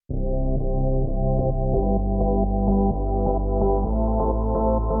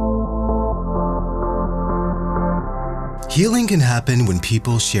Healing can happen when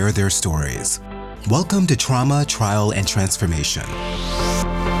people share their stories. Welcome to Trauma, Trial, and Transformation.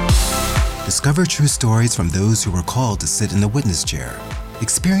 Discover true stories from those who were called to sit in the witness chair.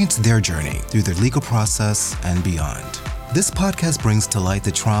 Experience their journey through the legal process and beyond. This podcast brings to light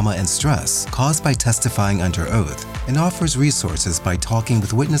the trauma and stress caused by testifying under oath and offers resources by talking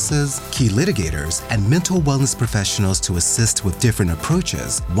with witnesses, key litigators, and mental wellness professionals to assist with different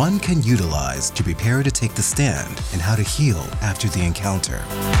approaches one can utilize to prepare to take the stand and how to heal after the encounter.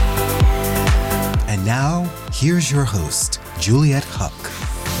 And now, here's your host, Juliet Huck.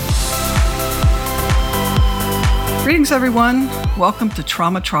 Greetings, everyone. Welcome to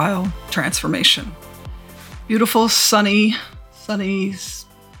Trauma, Trial, Transformation. Beautiful, sunny, kind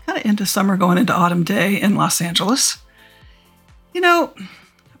of into summer, going into autumn day in Los Angeles. You know,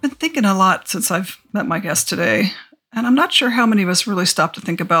 I've been thinking a lot since I've met my guest today, and I'm not sure how many of us really stop to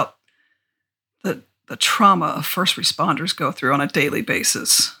think about the trauma of first responders go through on a daily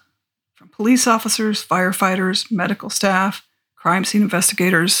basis. From police officers, firefighters, medical staff, crime scene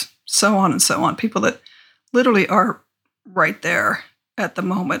investigators, so on and so on. People that literally are right there at the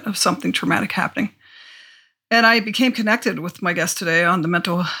moment of something traumatic happening. And I became connected with my guest today on the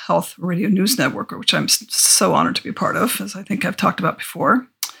Mental Health Radio News Network, which I'm so honored to be part of, as I think I've talked about before.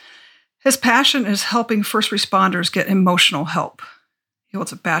 His passion is helping first responders get emotional help. He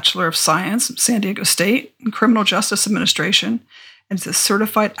holds a Bachelor of Science from San Diego State in Criminal Justice Administration and is a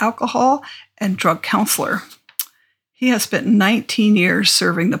certified alcohol and drug counselor. He has spent 19 years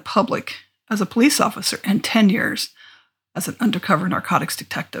serving the public as a police officer and 10 years as an undercover narcotics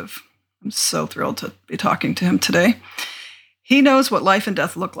detective. I'm so thrilled to be talking to him today. He knows what life and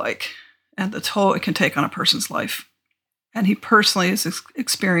death look like and the toll it can take on a person's life. And he personally has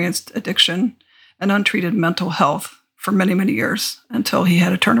experienced addiction and untreated mental health for many, many years until he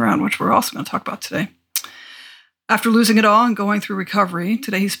had a turnaround, which we're also going to talk about today. After losing it all and going through recovery,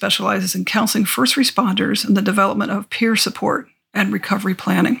 today he specializes in counseling first responders and the development of peer support and recovery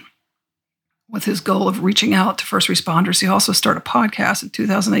planning. With his goal of reaching out to first responders, he also started a podcast in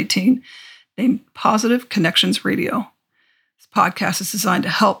 2018 named Positive Connections Radio. This podcast is designed to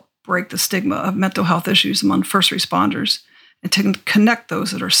help break the stigma of mental health issues among first responders and to connect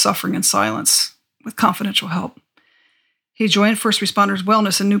those that are suffering in silence with confidential help. He joined First Responders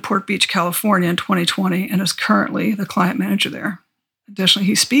Wellness in Newport Beach, California in 2020 and is currently the client manager there. Additionally,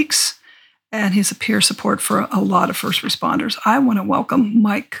 he speaks and he's a peer support for a lot of first responders. I want to welcome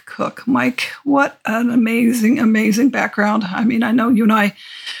Mike Koch. Mike, what an amazing, amazing background. I mean, I know you and I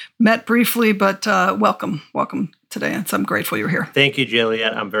met briefly, but welcome today. And so I'm grateful you're here. Thank you,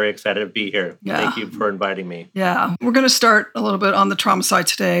 Juliet. I'm very excited to be here. Yeah. Thank you for inviting me. Yeah. We're going to start a little bit on the trauma side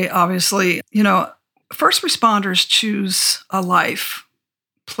today. Obviously, you know, first responders choose a life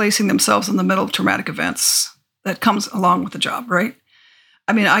placing themselves in the middle of traumatic events that comes along with the job, right?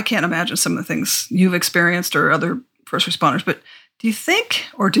 I mean, I can't imagine some of the things you've experienced or other first responders, but do you think,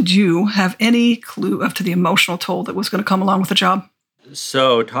 or did you have any clue of to the emotional toll that was going to come along with the job?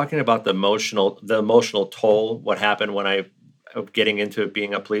 So talking about the emotional toll, what happened when I getting into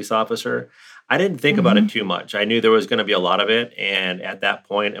being a police officer, I didn't think about it too much. I knew there was going to be a lot of it. And at that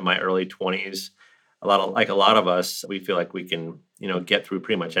point in my early 20s, a lot of us, we feel like we can, get through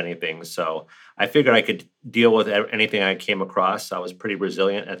pretty much anything. So I figured I could deal with anything I came across. I was pretty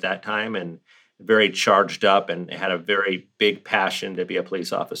resilient at that time and very charged up and had a very big passion to be a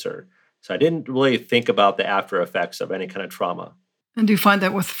police officer. So I didn't really think about the after effects of any kind of trauma. And do you find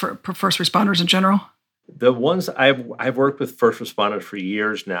that with first responders in general? The ones I've worked with first responders for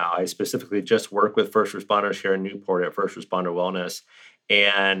years now. I specifically just work with first responders here in Newport at First Responder Wellness.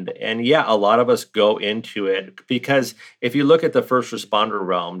 And yeah, a lot of us go into it because if you look at the first responder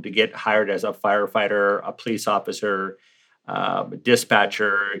realm, to get hired as a firefighter, a police officer,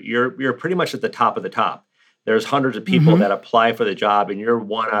 dispatcher, you're pretty much at the top of the top. There's hundreds of people that apply for the job, and you're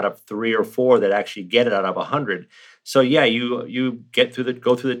one out of 3 or 4 that actually get it out of 100. So yeah, you go through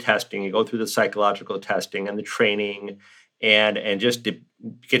the testing, you go through the psychological testing and the training, and just to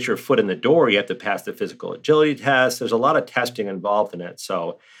get your foot in the door, you have to pass the physical agility test. There's a lot of testing involved in it.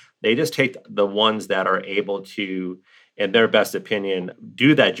 So they just take the ones that are able to, in their best opinion,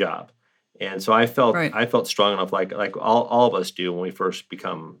 do that job. And so I felt strong enough, like all of us do when we first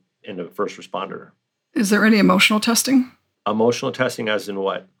become into first responder. Is there any emotional testing? Emotional testing as in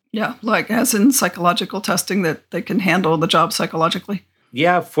what? Yeah, like as in psychological testing that they can handle the job psychologically?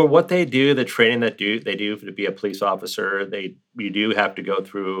 Yeah, for what they do, the training they do to be a police officer, you do have to go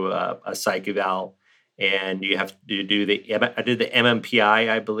through a psych eval, and you have to do I did the MMPI,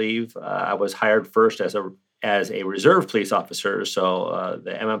 I believe. I was hired first as a reserve police officer, so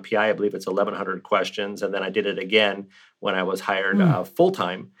the MMPI, I believe it's 1,100 questions, and then I did it again when I was hired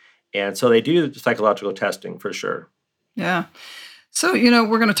full-time. And so they do psychological testing for sure. Yeah. So,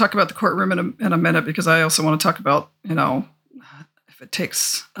 we're going to talk about the courtroom in a minute, because I also want to talk about, if it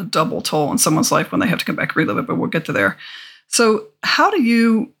takes a double toll on someone's life when they have to come back and relive it, but we'll get to there. So how do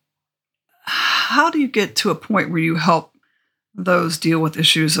you get to a point where you help those deal with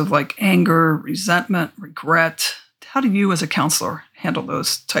issues of like anger, resentment, regret? How do you as a counselor handle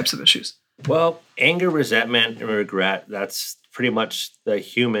those types of issues? Well, anger, resentment, and regret, that's pretty much the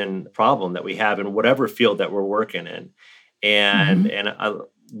human problem that we have in whatever field that we're working in. And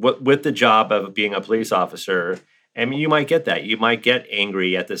with the job of being a police officer, I mean, you might get that. You might get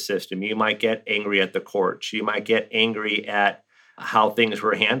angry at the system. You might get angry at the courts. You might get angry at how things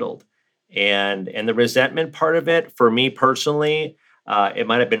were handled. And the resentment part of it, for me personally, it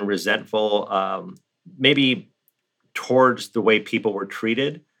might have been resentful, maybe towards the way people were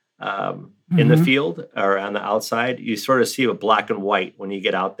treated in the field or on the outside. You sort of see a black and white when you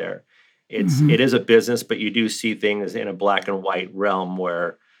get out there. It is a business, but you do see things in a black and white realm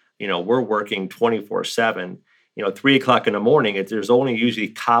where, we're working 24/7. 3:00 in the morning, there's only usually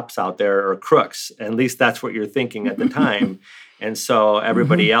cops out there or crooks. At least that's what you're thinking at the time. And so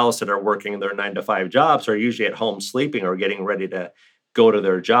everybody else that are working their 9-to-5 jobs are usually at home sleeping or getting ready to go to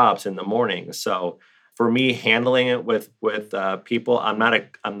their jobs in the morning. So for me, handling it with people, I'm not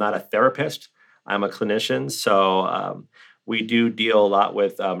a therapist. I'm a clinician. So we do deal a lot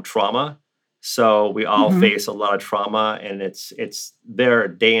with trauma. So we all face a lot of trauma, and it's there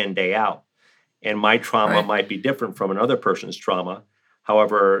day in, day out. And my trauma might be different from another person's trauma.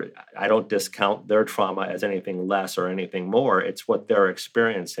 However, I don't discount their trauma as anything less or anything more. It's what they're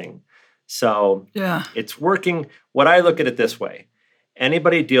experiencing. So it's working. What I look at it this way: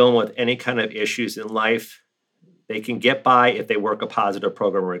 anybody dealing with any kind of issues in life, they can get by if they work a positive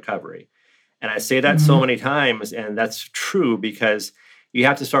program of recovery. And I say that so many times, and that's true because you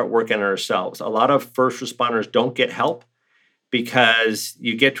have to start working on ourselves. A lot of first responders don't get help because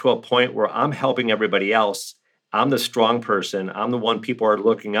you get to a point where I'm helping everybody else. I'm the strong person. I'm the one people are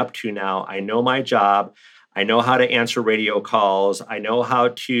looking up to now. I know my job. I know how to answer radio calls. I know how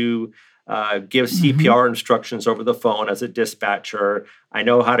to give CPR instructions over the phone as a dispatcher. I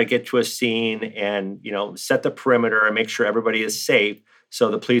know how to get to a scene and, set the perimeter and make sure everybody is safe so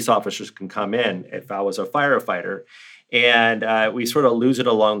the police officers can come in if I was a firefighter. And we sort of lose it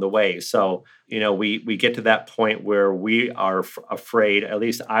along the way. So, we get to that point where we are afraid, at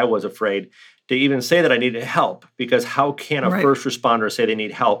least I was afraid, to even say that I needed help, because how can a first responder say they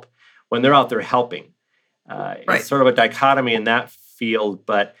need help when they're out there helping? It's sort of a dichotomy in that field,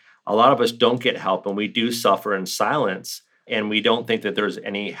 but a lot of us don't get help, and we do suffer in silence, and we don't think that there's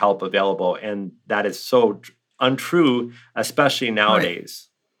any help available. And that is so untrue, especially nowadays.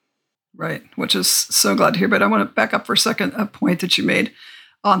 Right, which is so glad to hear. But I want to back up for a second, a point that you made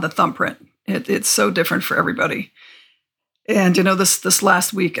on the thumbprint. It's so different for everybody. And, this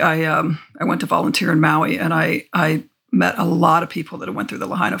last week, I went to volunteer in Maui, and I met a lot of people that went through the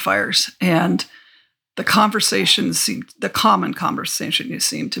Lahaina fires. And the common conversation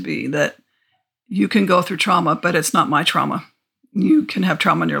seemed to be that you can go through trauma, but it's not my trauma. You can have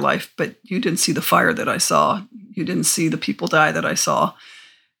trauma in your life, but you didn't see the fire that I saw. You didn't see the people die that I saw.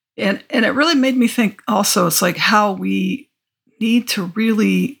 And it really made me think also, it's like how we need to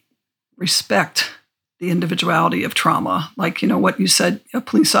really respect the individuality of trauma. Like, what you said, a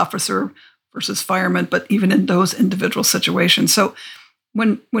police officer versus fireman, but even in those individual situations. So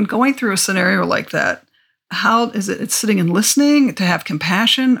when going through a scenario like that, how is it? It's sitting and listening to have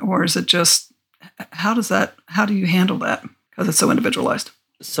compassion, or is it just, how do you handle that? Because it's so individualized.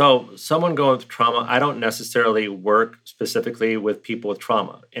 So someone going through trauma, I don't necessarily work specifically with people with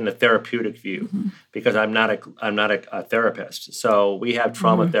trauma in a therapeutic view because I'm not a therapist. So we have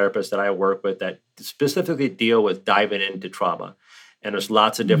trauma therapists that I work with that specifically deal with diving into trauma. And there's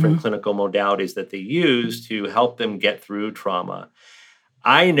lots of different clinical modalities that they use to help them get through trauma.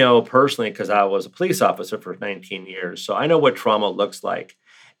 I know personally, because I was a police officer for 19 years, so I know what trauma looks like.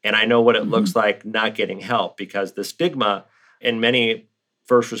 And I know what it looks like not getting help, because the stigma in many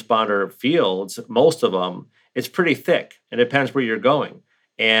first responder fields, most of them, it's pretty thick. It depends where you're going.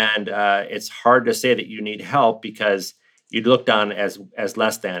 And it's hard to say that you need help because you're looked on as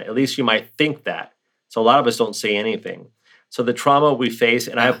less than. At least you might think that. So a lot of us don't say anything. So the trauma we face,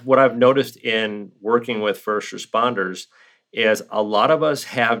 and what I've noticed in working with first responders is a lot of us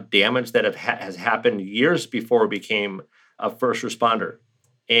have damage that has happened years before we became a first responder.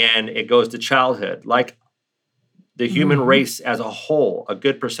 And it goes to childhood. Like the human race as a whole, a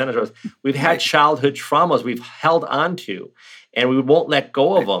good percentage of us, we've had childhood traumas we've held on to, and we won't let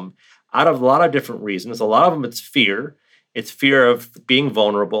go of them out of a lot of different reasons. A lot of them, it's fear. It's fear of being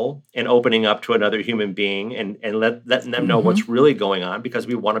vulnerable and opening up to another human being and letting them know what's really going on, because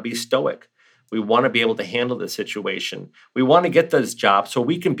we want to be stoic. We want to be able to handle the situation. We want to get this job so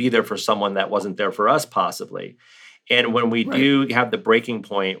we can be there for someone that wasn't there for us, possibly. And when we do have the breaking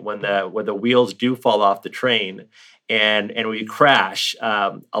point, when the wheels do fall off the train and we crash,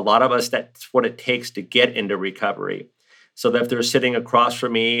 a lot of us, that's what it takes to get into recovery. So that if they're sitting across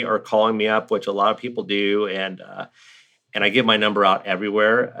from me or calling me up, which a lot of people do, and I give my number out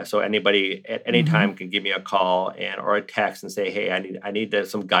everywhere, so anybody at any time can give me a call or a text and say, "Hey, I need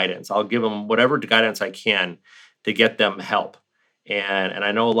some guidance." I'll give them whatever guidance I can to get them help. And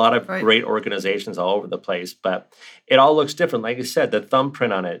I know a lot of great organizations all over the place, but it all looks different. Like you said, the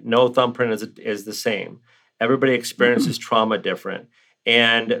thumbprint on it, no thumbprint is the same. Everybody experiences trauma different.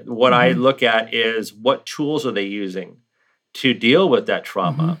 And what I look at is, what tools are they using to deal with that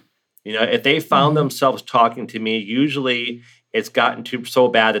trauma? You know, if they found themselves talking to me, usually it's gotten so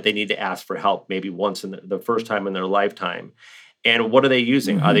bad that they need to ask for help, maybe once in the first time in their lifetime. And what are they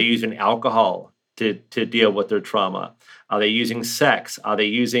using? Are they using alcohol to deal with their trauma? Are they using sex? Are they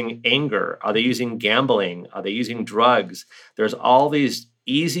using anger? Are they using gambling? Are they using drugs? There's all these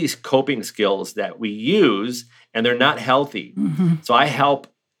easy coping skills that we use, and they're not healthy. So I help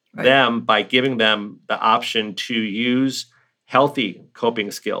them by giving them the option to use healthy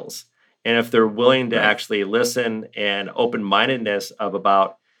coping skills. And if they're willing to actually listen and open-mindedness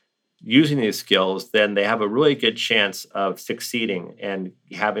about using these skills, then they have a really good chance of succeeding and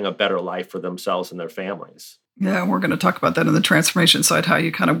having a better life for themselves and their families. Yeah, we're going to talk about that in the transformation side, how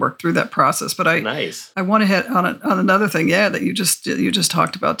you kind of work through that process. But I want to hit on another thing, that you just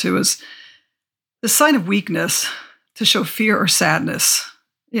talked about too, is the sign of weakness to show fear or sadness.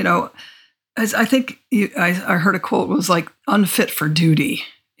 You know, as I think I heard a quote was like unfit for duty.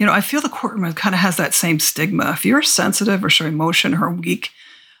 You know, I feel the courtroom kind of has that same stigma. If you're sensitive or show emotion or weak,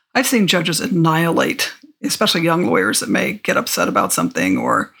 I've seen judges annihilate, especially young lawyers that may get upset about something.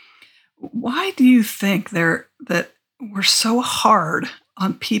 Or why do you think that we're so hard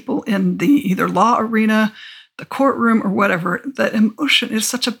on people in the either law arena, the courtroom, or whatever, that emotion is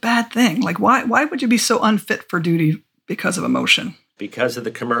such a bad thing? Like, why would you be so unfit for duty because of emotion? Because of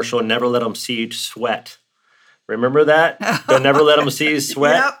the commercial, never let them see you sweat. Remember that? But never let them see you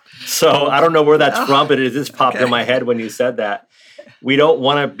sweat. So I don't know where that's from, but it just popped in my head when you said that. We don't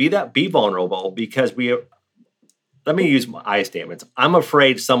want to be vulnerable, because let me use my statements. I'm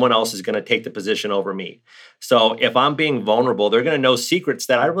afraid someone else is going to take the position over me. So if I'm being vulnerable, they're going to know secrets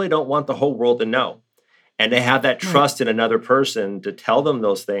that I really don't want the whole world to know. And to have that trust in another person to tell them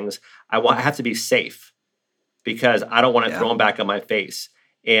those things, I have to be safe, because I don't want to throw them back in my face.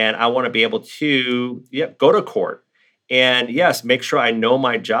 And I want to be able to go to court and, yes, make sure I know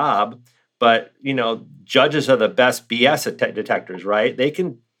my job. But, you know, judges are the best BS detectors, right? They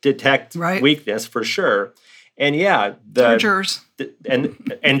can detect weakness for sure. And jurors.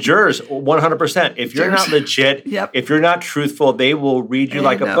 And jurors, 100%. If you're not legit, if you're not truthful, they will read you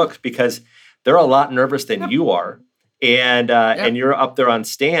like a book, because they're a lot nervous than you are. And you're up there on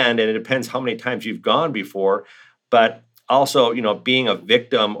stand, and it depends how many times you've gone before. But also, you know, being a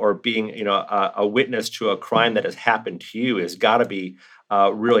victim or being, you know, a witness to a crime that has happened to you has got to be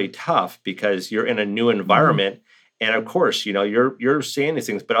really tough, because you're in a new environment. And of course, you know, you're seeing these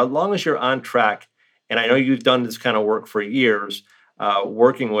things, but as long as you're on track, and I know you've done this kind of work for years,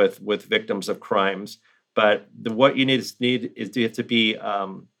 working with victims of crimes, but what you need is you have to be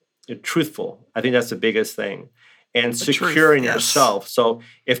truthful. I think that's the biggest thing. And secure in yourself. So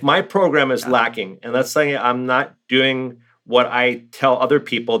if my program is lacking, and let's say I'm not doing what I tell other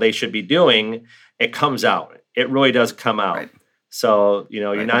people they should be doing, it comes out. It really does come out. Right. So, you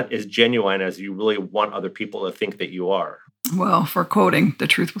know, you're not as genuine as you really want other people to think that you are. Well, for quoting, the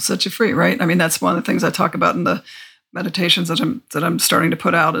truth will set you free, right? I mean, that's one of the things I talk about in the meditations that I'm starting to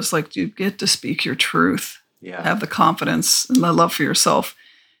put out, is like, you get to speak your truth. Yeah. Have the confidence and the love for yourself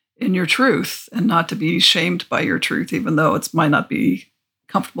in your truth, and not to be shamed by your truth, even though it might not be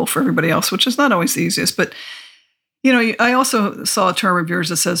comfortable for everybody else, which is not always the easiest. But, you know, I also saw a term of yours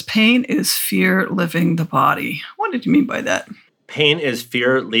that says pain is fear leaving the body. What did you mean by that? Pain is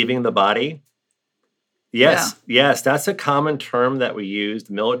fear leaving the body? Yes, yes, that's a common term that we use.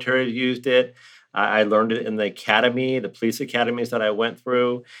 The military used it. I learned it in the academy, the police academies that I went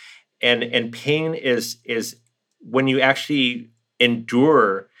through. And pain is when you actually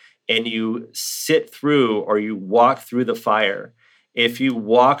endure and you sit through, or you walk through the fire. If you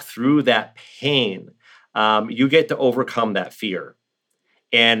walk through that pain, you get to overcome that fear.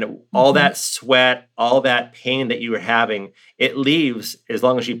 And all that sweat, all that pain that you were having, it leaves as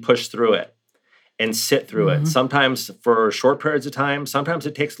long as you push through it. and sit through it. Sometimes for short periods of time, sometimes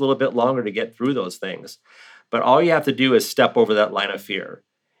it takes a little bit longer to get through those things. But all you have to do is step over that line of fear.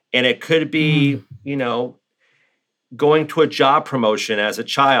 And it could be, going to a job promotion as a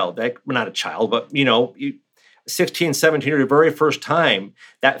child, not a child, but, 16, 17, your very first time,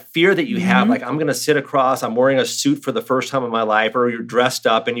 that fear that you have, like, I'm going to sit across, I'm wearing a suit for the first time in my life, or you're dressed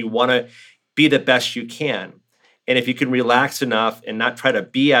up and you want to be the best you can. And if you can relax enough and not try to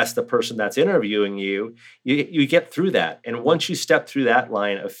BS the person that's interviewing you, you get through that. And once you step through that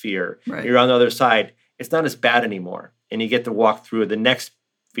line of fear, you're on the other side, it's not as bad anymore. And you get to walk through the next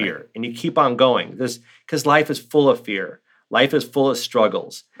fear and you keep on going. Because life is full of fear. Life is full of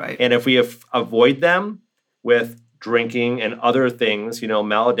struggles. Right. And if we avoid them with drinking and other things,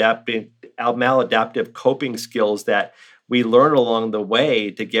 maladaptive coping skills that we learn along the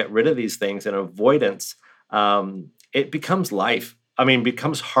way to get rid of these things and avoidance, it becomes life.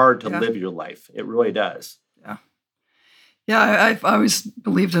 Becomes hard to live your life. It really does. Yeah. Yeah, I've always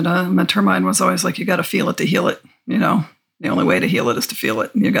believed in a mentor of mine was always like, you got to feel it to heal it. The only way to heal it is to feel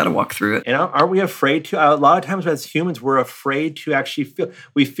it, and you got to walk through it. And aren't we afraid to? A lot of times as humans, we're afraid to actually feel.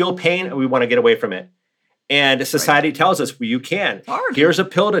 We feel pain and we want to get away from it. And society tells us, well, you can. Hard. Here's a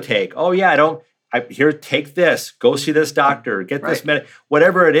pill to take. Oh, yeah, take this. Go see this doctor. Get this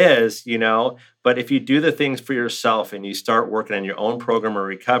whatever it is, But if you do the things for yourself and you start working on your own program of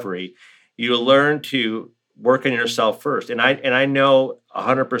recovery, you learn to work on yourself first. And I know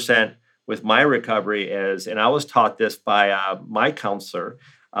 100% with my recovery is, and I was taught this by my counselor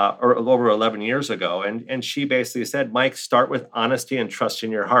over 11 years ago, and she basically said, Mike, start with honesty and trust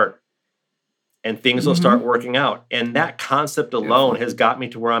in your heart, and things will start working out. And that concept alone has got me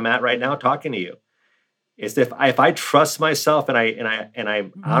to where I'm at right now talking to you. Is if I trust myself and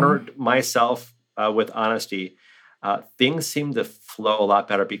I honor myself with honesty, things seem to flow a lot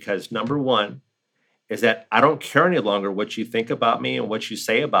better, because number one is that I don't care any longer what you think about me and what you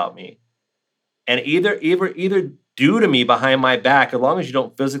say about me. And either do to me behind my back, as long as you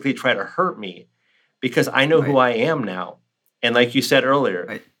don't physically try to hurt me, because I know who I am now. And like you said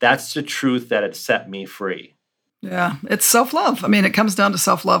earlier, that's the truth that it set me free. Yeah, it's self-love. It comes down to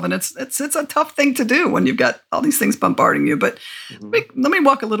self-love, and it's a tough thing to do when you've got all these things bombarding you. But let me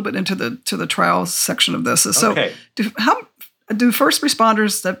walk a little bit into the trial section of this. So, do first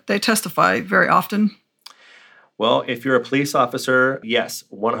responders that they testify very often? Well, if you're a police officer, yes,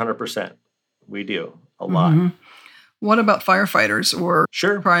 100%. We do a lot. What about firefighters or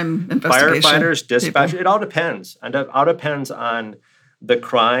crime investigation? Firefighters, dispatch, it all depends. And it all depends on the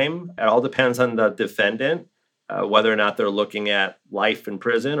crime. It all depends on the defendant, whether or not they're looking at life in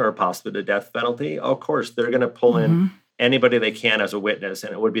prison or possibly the death penalty. Of course, they're going to pull in anybody they can as a witness.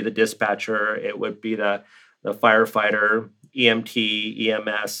 And it would be the dispatcher. It would be the firefighter, EMT,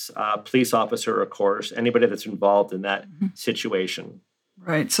 EMS, police officer, of course, anybody that's involved in that situation.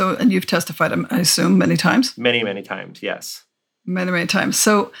 Right. So, and you've testified, I assume, many times? Many, many times, yes. Many, many times.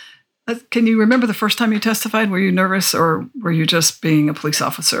 So, can you remember the first time you testified? Were you nervous, or were you just being a police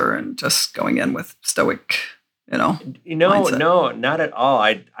officer and just going in with stoic, mindset? No, not at all.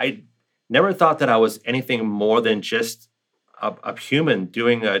 I never thought that I was anything more than just a human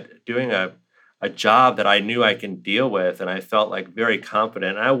doing a job that I knew I can deal with, and I felt like very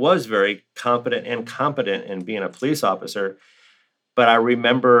confident. And I was very confident and competent in being a police officer. But I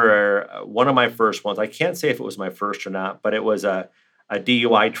remember one of my first ones, I can't say if it was my first or not, but it was a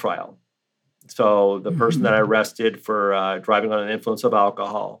DUI trial. So the person that I arrested for driving under the influence of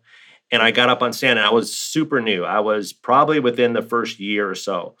alcohol. And I got up on stand, and I was super new. I was probably within the first year or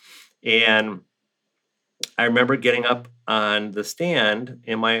so. And I remember getting up on the stand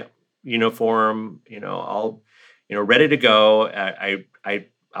in my uniform, all, ready to go. I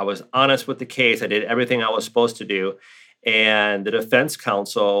was honest with the case. I did everything I was supposed to do. And the defense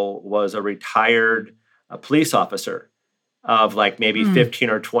counsel was a retired police officer of like maybe 15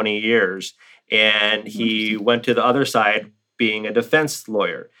 or 20 years. And he went to the other side being a defense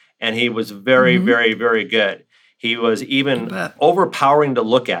lawyer. And he was very, very, very good. He was even overpowering to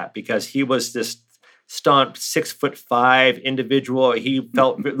look at, because he was this staunch 6'5" individual. He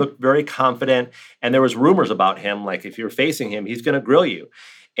looked very confident. And there was rumors about him, like if you're facing him, he's going to grill you.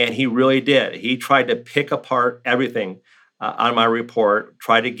 And he really did. He tried to pick apart everything on my report,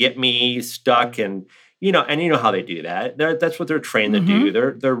 tried to get me stuck, and you know how they do that. That's what they're trained to do.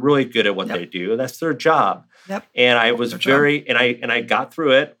 They're really good at what they do. That's their job. And I was and I got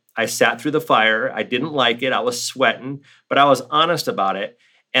through it. I sat through the fire. I didn't like it. I was sweating, but I was honest about it.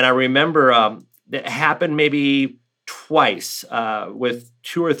 And I remember it happened maybe twice with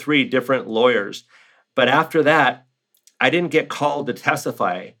 2 or 3 different lawyers. But after that, I didn't get called to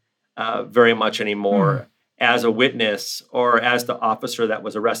testify very much anymore as a witness or as the officer that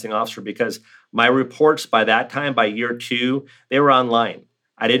was arresting officer, because my reports by that time, by year 2, they were online.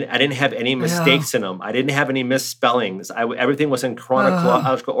 I didn't have any mistakes in them. I didn't have any misspellings. Everything was in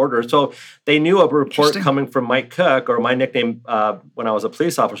chronological order. So they knew a report coming from Mike Koch, or my nickname when I was a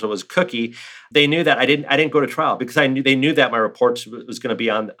police officer was Cookie. They knew that I didn't go to trial because they knew that my reports was going to be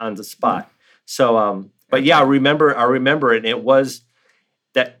on the spot. So, but yeah, I remember it. And it was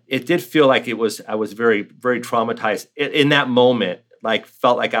that it did feel like I was very, very traumatized in that moment. Like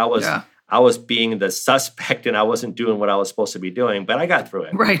felt like I was being the suspect and I wasn't doing what I was supposed to be doing, but I got through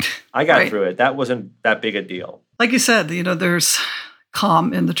it. Right. I got through it. That wasn't that big a deal. Like you said, there's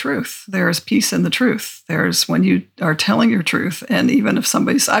calm in the truth. There's peace in the truth. There's when you are telling your truth. And even if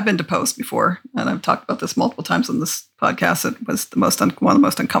I've been deposed before, and I've talked about this multiple times on this podcast. It was one of the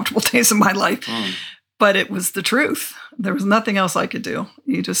most uncomfortable days of my life, but it was the truth. There was nothing else I could do.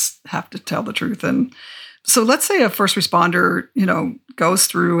 You just have to tell the truth. And so let's say a first responder, goes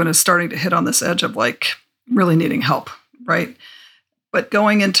through and is starting to hit on this edge of like really needing help, right? But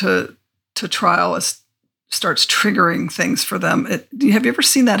going into trial starts triggering things for them. Have you ever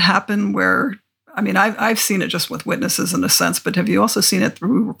seen that happen where, I've seen it just with witnesses in a sense, but have you also seen it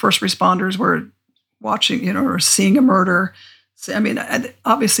through first responders where watching, or seeing a murder?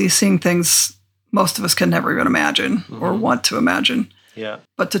 Obviously seeing things most of us can never even imagine or want to imagine. Yeah.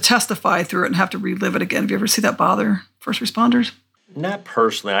 But to testify through it and have to relive it again, have you ever seen that bother first responders? Not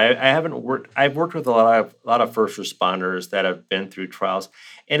personally. I haven't worked. I've worked with a lot of first responders that have been through trials.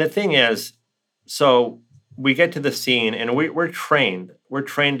 And the thing is, so we get to the scene and we're trained. We're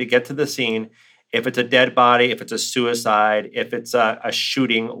trained to get to the scene. If it's a dead body, if it's a suicide, if it's a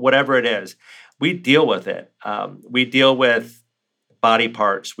shooting, whatever it is, we deal with it. We deal with body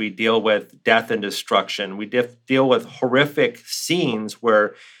parts. We deal with death and destruction. We deal with horrific scenes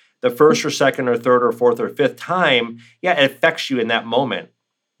where the first or second or third or fourth or fifth time, it affects you in that moment.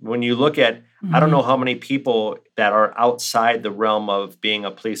 When you look at, I don't know how many people that are outside the realm of being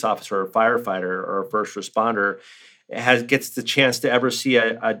a police officer or firefighter or a first responder gets the chance to ever see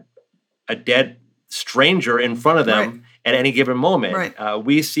a dead stranger in front of them at any given moment. Right.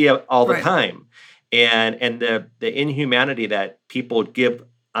 We see it all the time. And the inhumanity that people give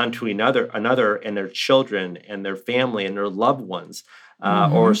onto another and their children and their family and their loved ones,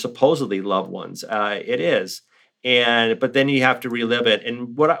 or supposedly loved ones, it is. But then you have to relive it.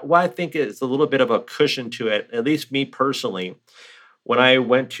 And what I think is a little bit of a cushion to it, at least me personally, when I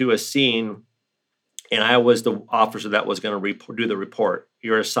went to a scene and I was the officer that was going to do the report,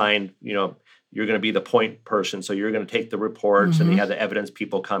 you're assigned, you're going to be the point person. So you're going to take the reports and you have the evidence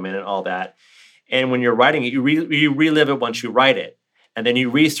people come in and all that. And when you're writing it, you relive it once you write it, and then you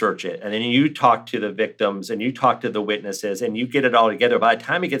research it, and then you talk to the victims, and you talk to the witnesses, and you get it all together. By the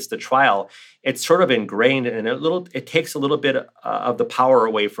time it gets to trial, it's sort of ingrained, and it takes a little bit of the power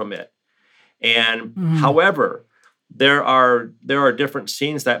away from it. And however, there are different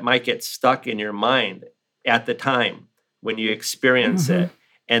scenes that might get stuck in your mind at the time when you experience it,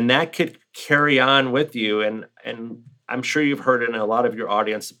 and that could carry on with you. And I'm sure you've heard it, and a lot of your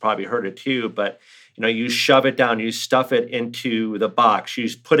audience probably heard it too, but you shove it down, you stuff it into the box, you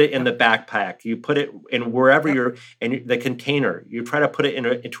put it in the backpack, you put it in wherever you're in the container, you try to put it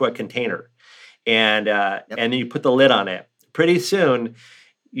into a container, and then you put the lid on it. Pretty soon,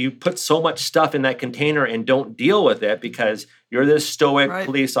 you put so much stuff in that container and don't deal with it because you're this stoic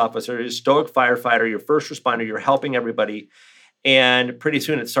police officer, you're a stoic firefighter, you're first responder, you're helping everybody, and pretty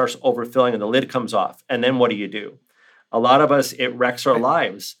soon it starts overfilling and the lid comes off. And then what do? A lot of us, it wrecks our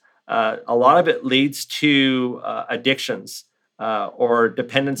lives. A lot of it leads to addictions or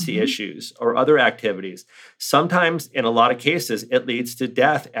dependency issues or other activities. Sometimes, in a lot of cases, it leads to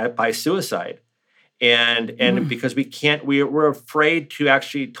death by suicide. And because we're afraid to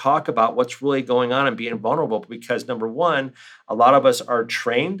actually talk about what's really going on and being vulnerable because, number one, a lot of us are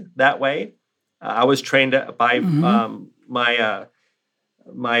trained that way. I was trained by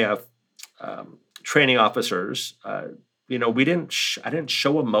my training officers. I didn't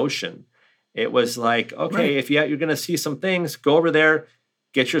show emotion. It was like, okay, if you're going to see some things, go over there,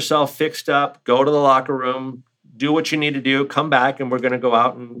 get yourself fixed up, go to the locker room, do what you need to do, come back, and we're going to go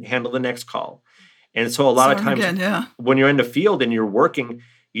out and handle the next call. And so a lot of times when you're in the field and you're working,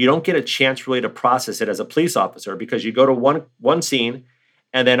 you don't get a chance really to process it as a police officer because you go to one scene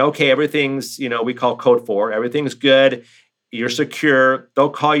and then, okay, everything's, we call code 4, everything's good, you're secure, they'll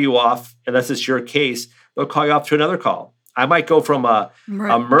call you off, unless it's your case, they'll call you off to another call. I might go from a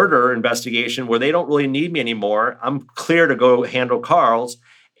murder investigation where they don't really need me anymore. I'm clear to go handle Carl's,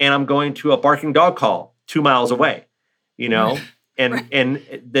 and I'm going to a barking dog call 2 miles away, And Right. and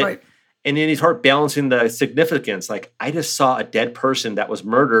that Right. and then you start balancing the significance. Like, I just saw a dead person that was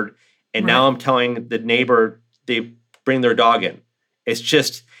murdered, and now Right. I'm telling the neighbor they bring their dog in. It's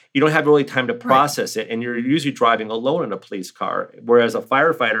just, you don't have really time to Right. process it, and you're usually driving alone in a police car. Whereas a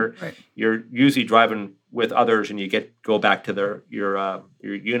firefighter, Right. you're usually driving with others, and you go back to your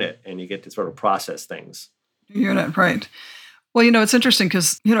unit, and you get to sort of process things. Unit, right. Well, it's interesting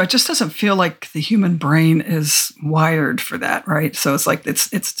because, it just doesn't feel like the human brain is wired for that, right? So it's like,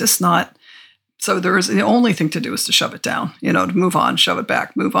 it's just not. So the only thing to do is to shove it down, to move on, shove it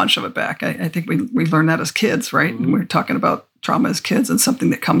back, move on, shove it back. I think we learned that as kids, right? Mm-hmm. We're talking about trauma as kids and something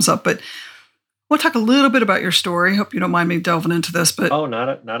that comes up. But we'll talk a little bit about your story. Hope you don't mind me delving into this. But Oh, not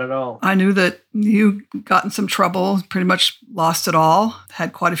at all. I knew that you got in some trouble, pretty much lost it all,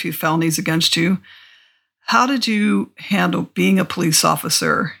 had quite a few felonies against you. How did you handle being a police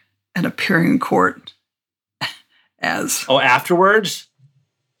officer and appearing in court as Afterwards?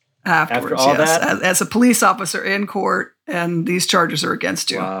 afterwards? After all Yes, that? as a police officer in court, and these charges are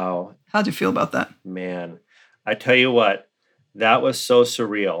against you. Wow. How'd you feel about that? Man, I tell you what, that was so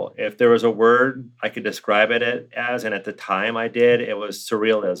surreal. If there was a word I could describe it as, and at the time I did, it was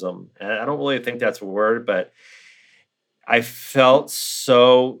surrealism. And I don't really think that's a word, but I felt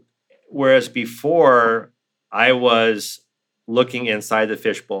so, whereas before I was looking inside the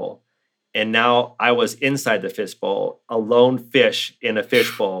fishbowl, and now I was inside the fishbowl, a lone fish in a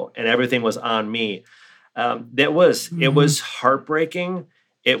fishbowl, and everything was on me. It was heartbreaking.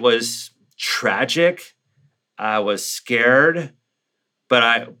 It was tragic. I was scared, but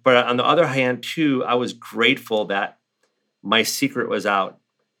on the other hand too, I was grateful that my secret was out,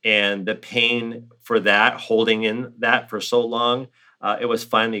 and the pain for that, holding in that for so long, it was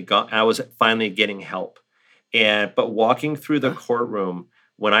finally gone. I was finally getting help. But walking through the courtroom,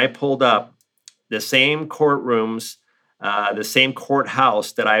 when I pulled up, the same courtrooms, the same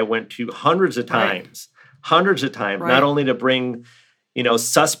courthouse that I went to hundreds of times, Right. not only to bring,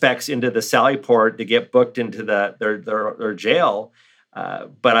 suspects into the Sally Port to get booked into their jail,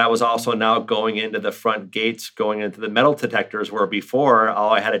 but I was also now going into the front gates, going into the metal detectors, where before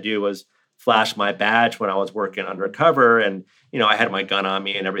all I had to do was flash my badge when I was working undercover, and I had my gun on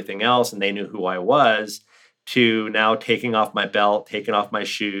me and everything else, and they knew who I was, to now taking off my belt, taking off my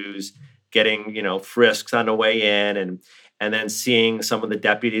shoes, getting, frisks on the way in, and then seeing some of the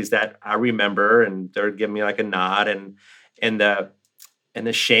deputies that I remember, and they're giving me like a nod, and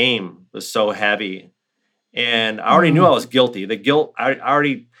the shame was so heavy. And I already knew I was guilty. The guilt,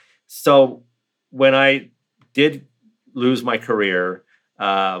 so when I did lose my career,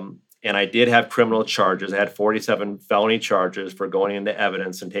 and I did have criminal charges. I had 47 felony charges for going into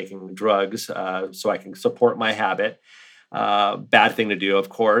evidence and taking drugs, so I can support my habit. Bad thing to do, of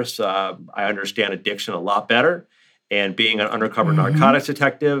course. I understand addiction a lot better. And being an undercover narcotics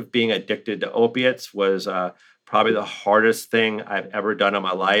detective, being addicted to opiates was probably the hardest thing I've ever done in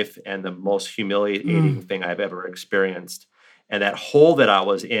my life, and the most humiliating thing I've ever experienced. And that hole that I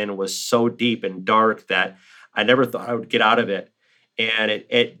was in was so deep and dark that I never thought I would get out of it. And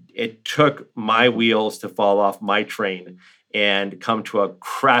it took my wheels to fall off my train and come to a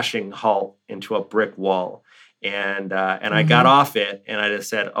crashing halt into a brick wall. And I got off it, and I just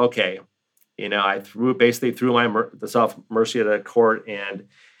said, okay, I threw the self-mercy of the court,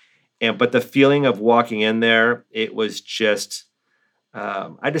 but the feeling of walking in there, it was just,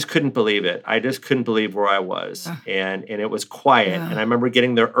 I just couldn't believe it. I just couldn't believe where I was, and it was quiet. And I remember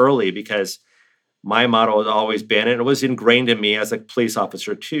getting there early, because my motto has always been, and it was ingrained in me as a police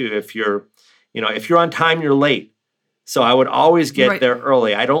officer too, if you're on time, you're late. So I would always get there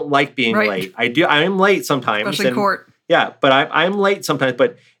early. I don't like being late. I am late sometimes. Especially court. Yeah, but I'm late sometimes.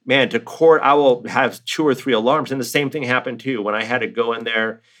 But man, to court, I will have 2 or 3 alarms. And the same thing happened too, when I had to go in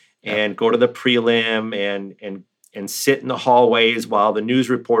there and go to the prelim and sit in the hallways while the news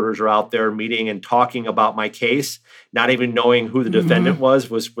reporters are out there meeting and talking about my case, not even knowing who the defendant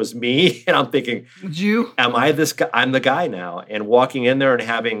was me. And I'm thinking, you? Am I this guy? I'm the guy now. And walking in there and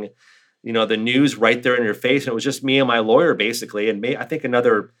having, the news right there in your face. And it was just me and my lawyer, basically, and I think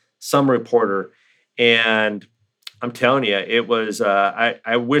some reporter. And I'm telling you, it was,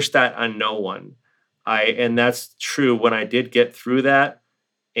 I wish that on no one. And that's true. When I did get through that,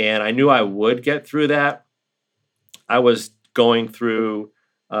 and I knew I would get through that, I was going through,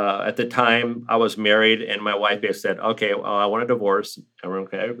 at the time I was married, and my wife basically said, okay, well, I want a divorce. And we're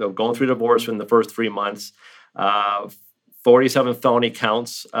okay. Going through divorce in the first 3 months, 47 felony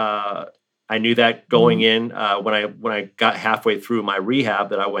counts. I knew that going in, when I got halfway through my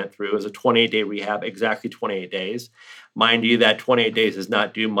rehab that I went through. It was a 28-day rehab, exactly 28 days. Mind you, that 28 days does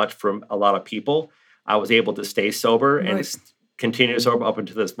not do much for a lot of people. I was able to stay sober and continue sober up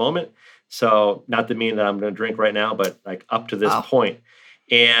until this moment. So not to mean that I'm going to drink right now, but like up to this point.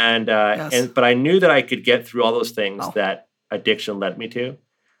 But I knew that I could get through all those things that addiction led me to.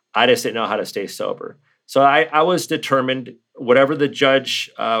 I just didn't know how to stay sober. So I was determined, whatever the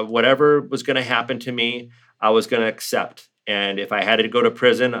judge, whatever was going to happen to me, I was going to accept. And if I had to go to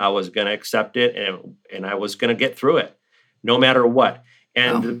prison, I was going to accept it, and I was going to get through it, no matter what.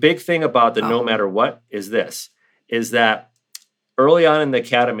 And the big thing about the no matter what is that early on in the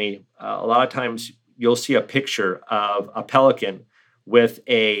academy, a lot of times you'll see a picture of a pelican with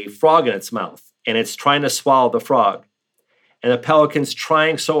a frog in its mouth, and it's trying to swallow the frog. And the pelican's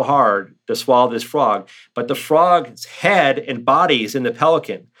trying so hard to swallow this frog, but the frog's head and body is in the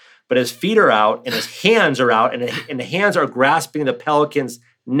pelican, but his feet are out and his hands are out, and the hands are grasping the pelican's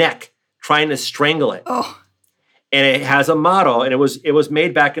neck, trying to strangle it. And it has a model, and it was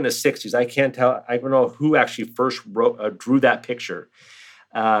made back in the 60s. I can't tell. I don't know who actually first drew that picture.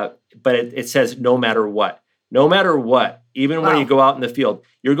 But it says, no matter what. No matter what, even when you go out in the field,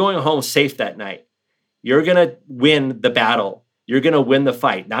 you're going home safe that night. You're going to win the battle. You're going to win the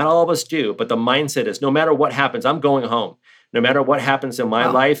fight. Not all of us do, but the mindset is, no matter what happens, I'm going home. No matter what happens in my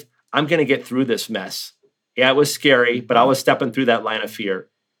life, I'm going to get through this mess. Yeah, it was scary, but I was stepping through that line of fear,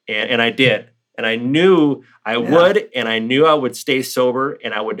 and I did. And I knew I would, and I knew I would stay sober,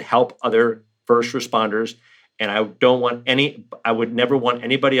 and I would help other first responders. And I would never want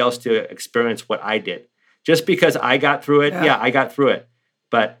anybody else to experience what I did. Just because I got through it, I got through it.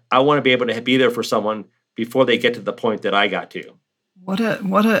 But I want to be able to be there for someone before they get to the point that I got to. What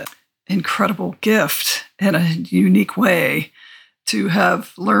a incredible gift in a unique way to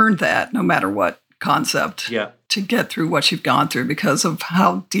have learned that no matter what concept, to get through what you've gone through because of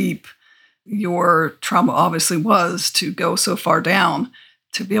how deep your trauma obviously was to go so far down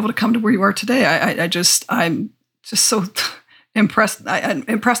to be able to come to where you are today. I'm just so impressed.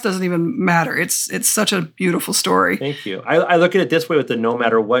 Impressed doesn't even matter. It's such a beautiful story. Thank you. I look at it this way with the no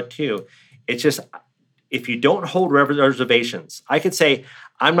matter what too. It's just, if you don't hold reservations, I could say,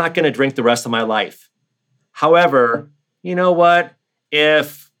 I'm not going to drink the rest of my life. However, you know what?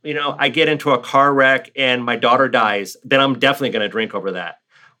 If, I get into a car wreck and my daughter dies, then I'm definitely going to drink over that.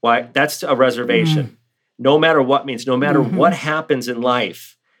 Why? That's a reservation. No matter what means, no matter what happens in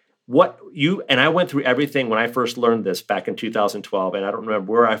life, and I went through everything when I first learned this back in 2012, and I don't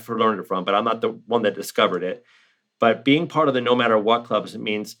remember where I first learned it from, but I'm not the one that discovered it. But being part of the no matter what clubs, it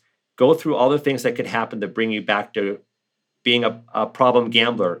means go through all the things that could happen to bring you back to being a problem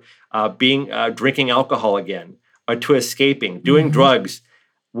gambler, drinking alcohol again, or to escaping, doing drugs.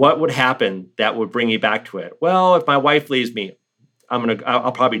 What would happen that would bring you back to it? Well, if my wife leaves me,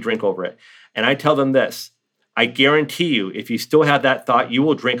 I'll probably drink over it. And I tell them this, I guarantee you, if you still have that thought, you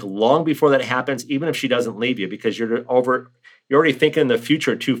will drink long before that happens, even if she doesn't leave you, because you're already thinking in the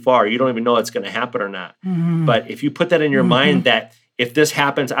future too far. You don't even know it's going to happen or not. But if you put that in your mind that if this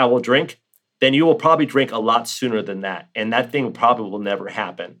happens, I will drink, then you will probably drink a lot sooner than that. And that thing probably will never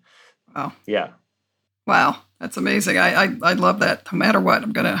happen. Wow. Yeah. Wow. That's amazing. I love that. No matter what,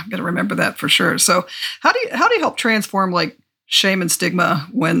 I'm gonna remember that for sure. So how do you help transform like shame and stigma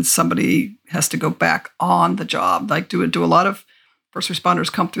when somebody has to go back on the job? Like, do a lot of first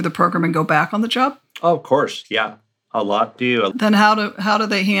responders come through the program and go back on the job? Oh, of course. Yeah. A lot do. Then how do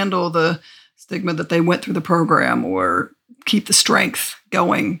they handle the stigma that they went through the program or keep the strength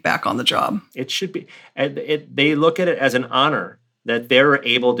going back on the job? It should be. They look at it as an honor that they're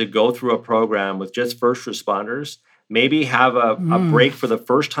able to go through a program with just first responders, maybe have a break for the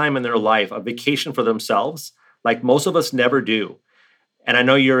first time in their life, a vacation for themselves, like most of us never do. And I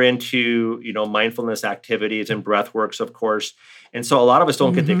know you're into, mindfulness activities and breath works, of course. And so a lot of us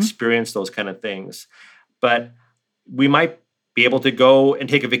don't get to experience those kind of things. But we might be able to go and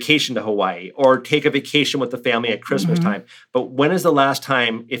take a vacation to Hawaii or take a vacation with the family at Christmas time. But when is the last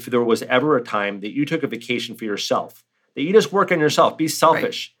time, if there was ever a time, that you took a vacation for yourself? That you just work on yourself, be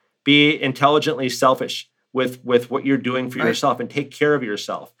selfish, be intelligently selfish with what you're doing for yourself and take care of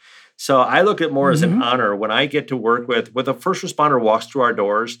yourself. So I look at it more as an honor when I get to work with a first responder walks through our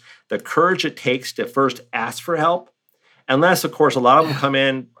doors, the courage it takes to first ask for help. Unless, of course, a lot of them come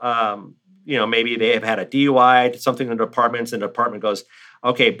in, maybe they have had a DUI, something in the departments, and the department goes,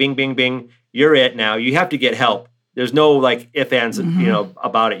 okay, bing, bing, bing, you're it now. You have to get help. There's no like ifs, ands,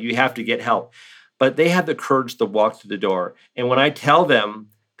 about it. You have to get help. But they have the courage to walk through the door. And when I tell them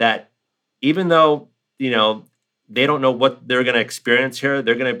that even though, they don't know what they're going to experience here,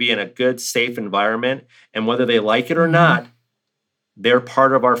 they're going to be in a good, safe environment. And whether they like it or not, they're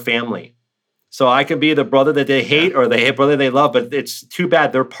part of our family. So I can be the brother that they hate or the brother they love, but it's too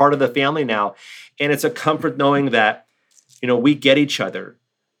bad. They're part of the family now. And it's a comfort knowing that we get each other.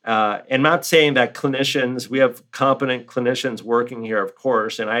 And not saying that clinicians, we have competent clinicians working here, of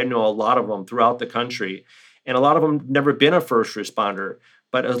course, and I know a lot of them throughout the country, and a lot of them have never been a first responder.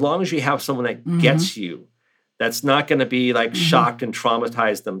 But as long as you have someone that gets you, that's not going to be like shocked and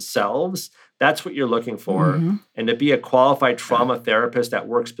traumatized themselves, that's what you're looking for. And to be a qualified trauma therapist that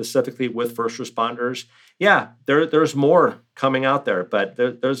works specifically with first responders, there's more coming out there, but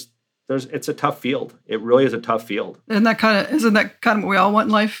it's a tough field. It really is a tough field. And isn't that kind of what we all want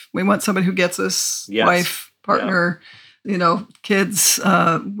in life? We want somebody who gets us, wife, partner, kids.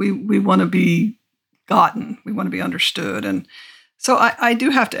 We want to be gotten. We want to be understood. And so I do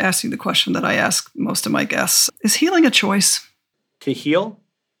have to ask you the question that I ask most of my guests. Is healing a choice? To heal?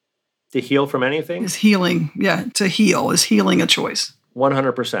 To heal from anything? To heal. Is healing a choice?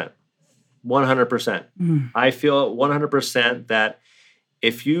 100%. 100%. I feel 100% that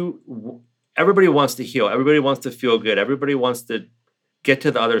everybody wants to heal, everybody wants to feel good, everybody wants to get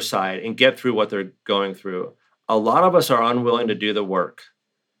to the other side and get through what they're going through. A lot of us are unwilling to do the work,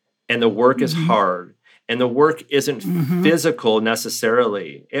 and the work is hard, and the work isn't physical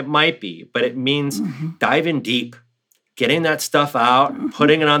necessarily. It might be, but it means diving deep, getting that stuff out,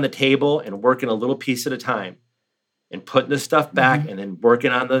 putting it on the table, and working a little piece at a time, and putting the stuff back, and then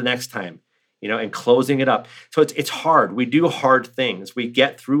working on the next time. And closing it up. So it's hard. We do hard things. We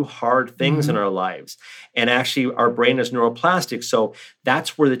get through hard things in our lives. And actually, our brain is neuroplastic. So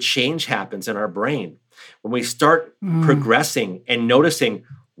that's where the change happens in our brain. When we start progressing and noticing,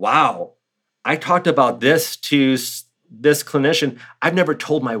 wow, I talked about this to this clinician. I've never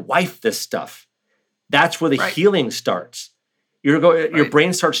told my wife this stuff. That's where the healing starts. Your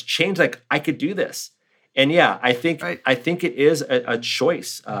brain starts to change, like, I could do this. And I think it is a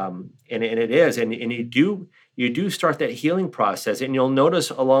choice, and it is, and you do start that healing process, and you'll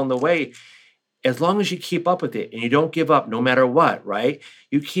notice along the way, as long as you keep up with it and you don't give up, no matter what, right?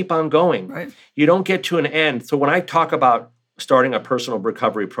 You keep on going. Right. You don't get to an end. So when I talk about starting a personal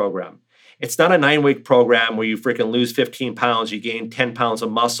recovery program, it's not a 9-week program where you freaking lose 15 pounds, you gain 10 pounds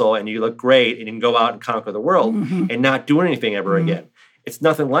of muscle, and you look great, and you can go out and conquer the world and not do anything ever again. It's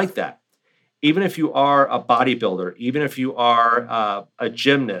nothing like that. Even if you are a bodybuilder, even if you are a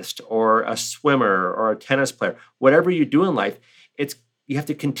gymnast or a swimmer or a tennis player, whatever you do in life, you have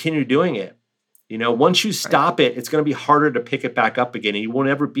to continue doing it. Once you stop it, it's going to be harder to pick it back up again, and you won't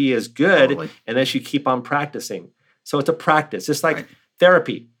ever be as good unless you keep on practicing. So it's a practice. It's like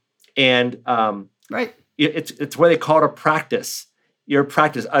therapy, and it's why they call it a practice. Your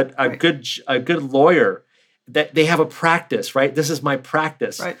practice. A good lawyer, that they have a practice, right? This is my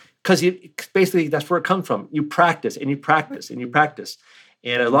practice. Right. Because basically that's where it comes from. You practice and you practice and you practice.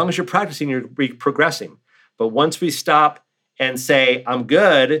 And as long as you're practicing, you're progressing. But once we stop and say, I'm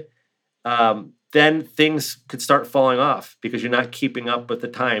good, then things could start falling off because you're not keeping up with the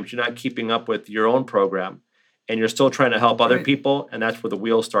times. You're not keeping up with your own program. And you're still trying to help other people. And that's where the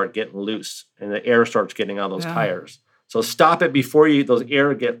wheels start getting loose and the air starts getting out of those tires. So stop it before those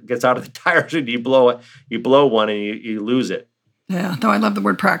air gets out of the tires and you blow it. You blow one and you lose it. Yeah, no, I love the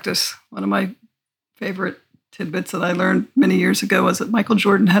word practice. One of my favorite tidbits that I learned many years ago was that Michael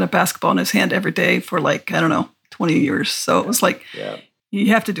Jordan had a basketball in his hand every day for 20 years. So it was you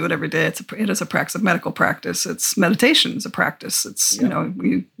have to do it every day. It is a practice, a medical practice. It's meditation is a practice. It's,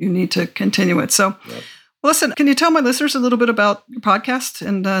 you need to continue it. So listen, can you tell my listeners a little bit about your podcast?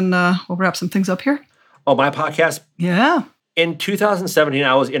 And then we'll wrap some things up here. Oh, my podcast? Yeah. In 2017,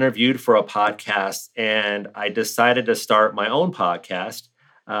 I was interviewed for a podcast, and I decided to start my own podcast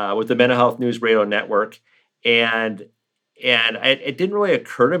with the Mental Health News Radio Network. And it didn't really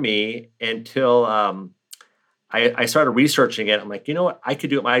occur to me until I started researching it. I'm like, you know what? I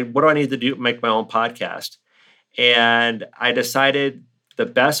could do it. What do I need to do to make my own podcast? And I decided the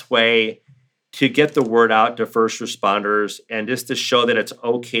best way to get the word out to first responders and just to show that it's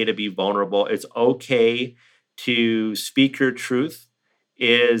okay to be vulnerable, it's okay to speak your truth,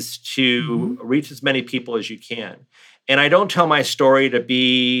 is to reach as many people as you can. And I don't tell my story to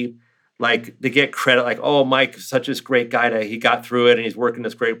be like, to get credit, like, oh, Mike's such a great guy, he got through it and he's working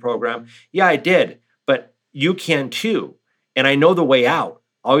this great program. Yeah, I did, but you can too. And I know the way out.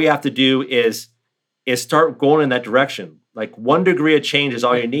 All you have to do is start going in that direction. Like 1 degree of change is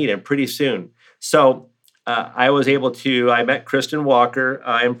all you need, and pretty soon. So I met Kristen Walker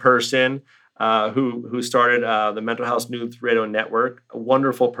in person, who started the Mental Health News Radio Network, a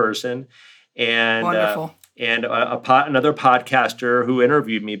wonderful person. And wonderful. Another podcaster who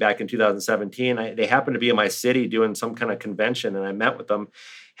interviewed me back in 2017. They happened to be in my city doing some kind of convention, and I met with them,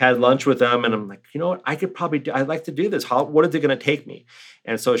 had lunch with them, and I'm like, you know what, I'd like to do this. What is it going to take me?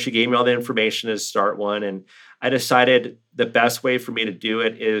 And so she gave me all the information to start one, and I decided the best way for me to do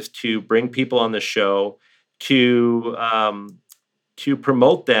it is to bring people on the show to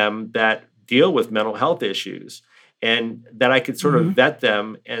promote them that deal with mental health issues, and that I could sort of vet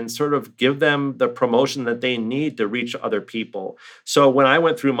them and sort of give them the promotion that they need to reach other people. So when I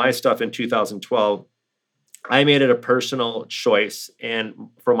went through my stuff in 2012, I made it a personal choice, and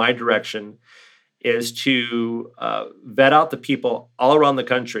for my direction is to vet out the people all around the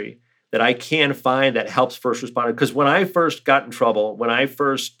country that I can find that helps first responders. Because when I first got in trouble, when I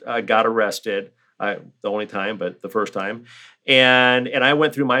first got arrested, the only time, but the first time, and I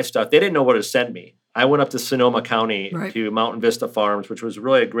went through my stuff, they didn't know where to send me. I went up to Sonoma County to Mountain Vista Farms, which was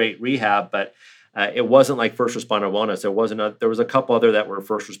really a great rehab, but it wasn't like first responder wellness. There was a couple other that were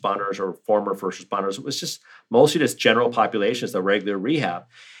first responders or former first responders. It was just mostly just general populations, the regular rehab.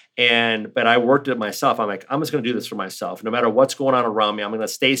 But I worked it myself. I'm like, I'm just going to do this for myself. No matter what's going on around me, I'm going to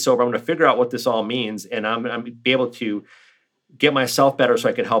stay sober. I'm going to figure out what this all means, and I'm going to be able to get myself better so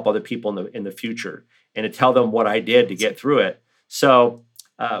I can help other people in the future, and to tell them what I did to get through it. So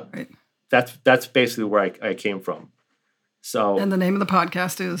that's basically where I came from. So, and the name of the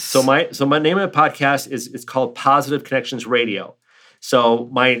podcast is? So my name of the podcast is called Positive Connections Radio. So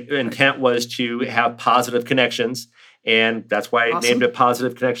my intent was to have positive connections, and that's why I named it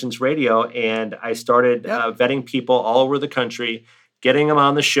Positive Connections Radio. And I started vetting people all over the country, getting them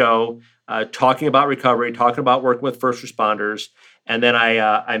on the show, talking about recovery, talking about working with first responders. And then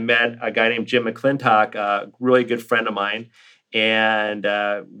I met a guy named Jim McClintock, a really good friend of mine. And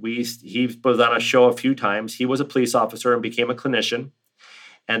he was on a show a few times. He was a police officer and became a clinician.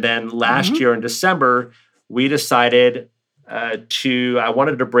 And then last year in December, we decided I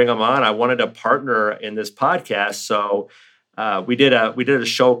wanted to bring him on. I wanted to partner in this podcast. So we did a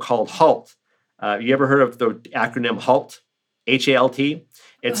show called HALT. You ever heard of the acronym HALT? HALT?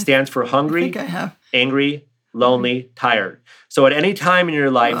 It stands for hungry, I think I have. Angry, lonely, tired. So at any time in your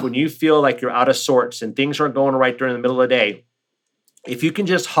life when you feel like you're out of sorts and things aren't going right during the middle of the day, if you can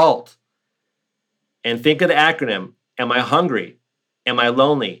just halt and think of the acronym, am I hungry? Am I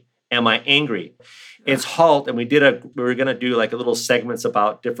lonely? Am I angry? It's HALT, and we were going to do like a little segments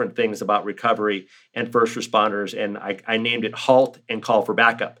about different things about recovery and first responders, and I named it HALT and Call for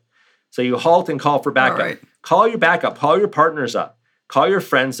Backup. So you halt and call for backup. Right. Call your backup. Call your partners up. Call your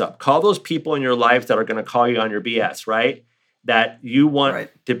friends up. Call those people in your life that are going to call you on your BS, right? That you want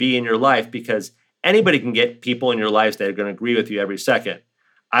to be in your life, because anybody can get people in your lives that are going to agree with you every second.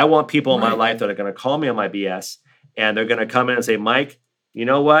 I want people in my life that are going to call me on my BS, and they're going to come in and say, Mike, you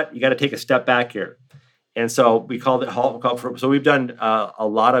know what? You got to take a step back here. And so we called it HALT and Call for. So we've done a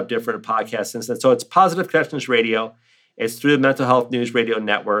lot of different podcasts since then. So it's Positive Connections Radio. It's through the Mental Health News Radio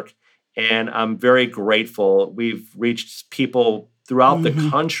Network. And I'm very grateful. We've reached people throughout the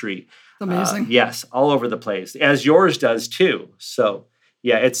country. Amazing. Yes, all over the place, as yours does too. So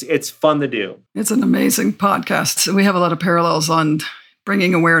yeah, it's fun to do. It's an amazing podcast. We have a lot of parallels on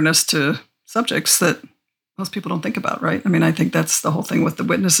bringing awareness to subjects that most people don't think about, right? I mean, I think that's the whole thing with the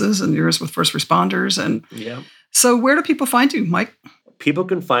witnesses, and yours with first responders. And so where do people find you, Mike? People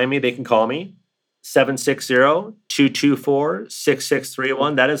can find me. They can call me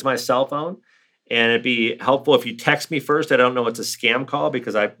 760-224-6631. That is my cell phone. And it'd be helpful if you text me first. I don't know it's a scam call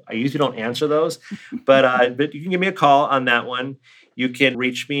because I usually don't answer those. But you can give me a call on that one. You can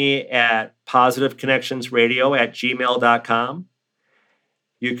reach me at positiveconnectionsradio@gmail.com.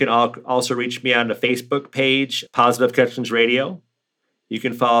 You can also reach me on the Facebook page, Positive Connections Radio. You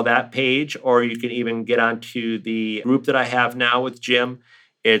can follow that page, or you can even get onto the group that I have now with Jim.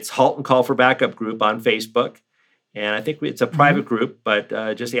 It's Halt and Call for Backup group on Facebook. And I think it's a private group, but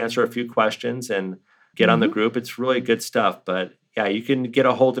just answer a few questions and get on the group. It's really good stuff. But yeah, you can get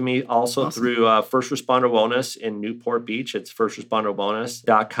a hold of me also through First Responder Wellness in Newport Beach. It's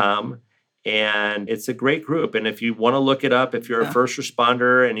firstresponderwellness.com. And it's a great group. And if you want to look it up, if you're a first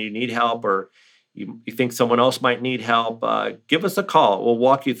responder and you need help, or you think someone else might need help, give us a call. We'll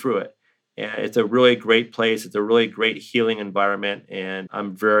walk you through it. And it's a really great place. It's a really great healing environment. And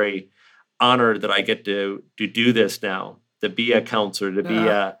I'm very honored that I get to do this now, to be a counselor, to be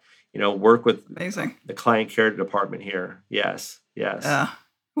work with the client care department here. Yes. Yeah.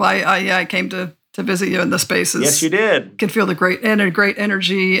 Well, I came to visit you in the spaces. Yes, you did. Can feel the great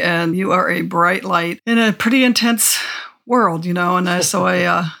energy, and you are a bright light in a pretty intense world, and so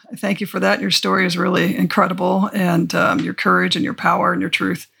I thank you for that. Your story is really incredible, and your courage and your power and your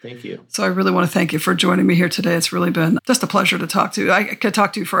truth. Thank you. So I really want to thank you for joining me here today. It's really been just a pleasure to talk to you. I could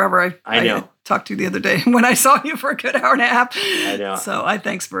talk to you forever. I know. I talked to you the other day when I saw you for a good hour and a half. I know. So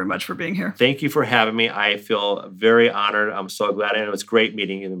thanks very much for being here. Thank you for having me. I feel very honored. I'm so glad. And it was great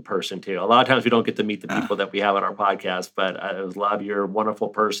meeting you in person, too. A lot of times we don't get to meet the people that we have on our podcast, but it was love. You're a wonderful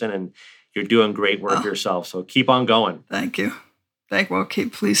person, and you're doing great work yourself. So keep on going. Thank you.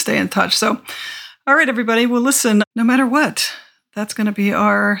 Please stay in touch. So, all right, everybody. Well, listen, no matter what, that's going to be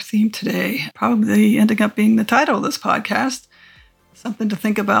our theme today. Probably ending up being the title of this podcast. Something to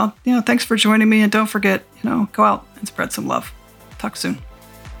think about. Thanks for joining me. And don't forget, go out and spread some love. Talk soon.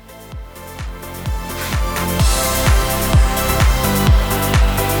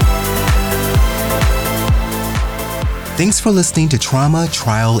 Thanks for listening to Trauma,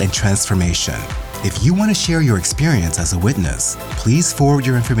 Trial, and Transformation. If you want to share your experience as a witness, please forward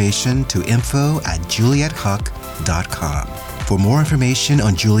your information to info@juliethuck.com. For more information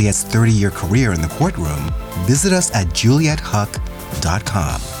on Juliet's 30-year career in the courtroom, visit us at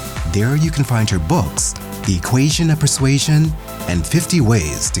juliethuck.com. There you can find her books, The Equation of Persuasion, and 50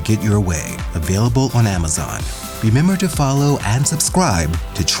 Ways to Get Your Way, available on Amazon. Remember to follow and subscribe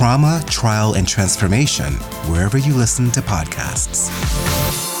to Trauma, Trial, and Transformation wherever you listen to podcasts.